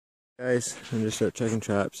Guys, I'm just out checking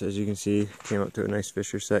traps. As you can see, came up to a nice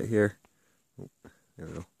fisher set here. Oh, there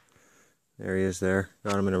we go. There he is there.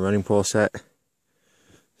 Got him in a running pole set.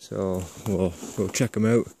 So we'll go check him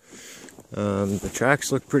out. The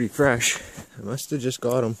tracks look pretty fresh. I must have just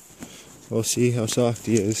got him. We'll see how soft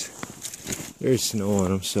he is. There's snow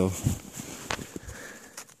on him, so.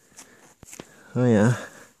 Oh yeah.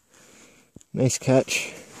 Nice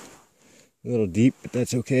catch. A little deep, but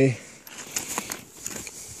that's okay.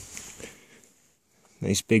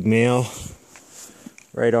 Nice big male.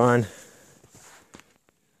 Right on.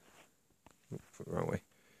 Wrong way.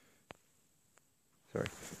 Sorry.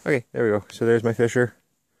 Okay, there we go. So there's my fisher.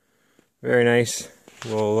 Very nice.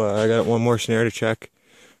 Well, I got one more snare to check.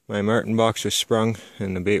 My marten box was sprung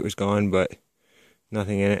and the bait was gone, but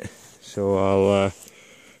nothing in it. So I'll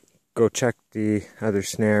go check the other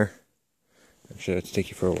snare. Actually, let's take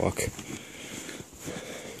you for a walk.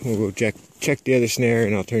 We'll go check the other snare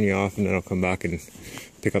and I'll turn you off and then I'll come back and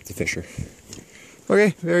pick up the fisher.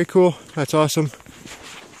 Okay, very cool. That's awesome.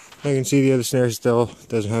 I can see the other snare still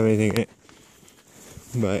doesn't have anything in it,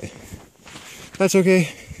 but that's okay.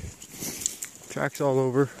 Tracks all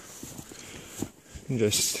over.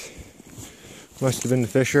 Just must have been the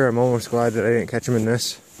fisher. I'm almost glad that I didn't catch him in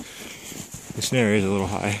this. The snare is a little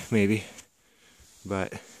high, maybe,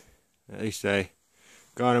 but at least I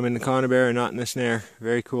got him in the conibear and not in the snare.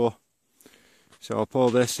 Very cool. So I'll pull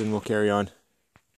this and we'll carry on.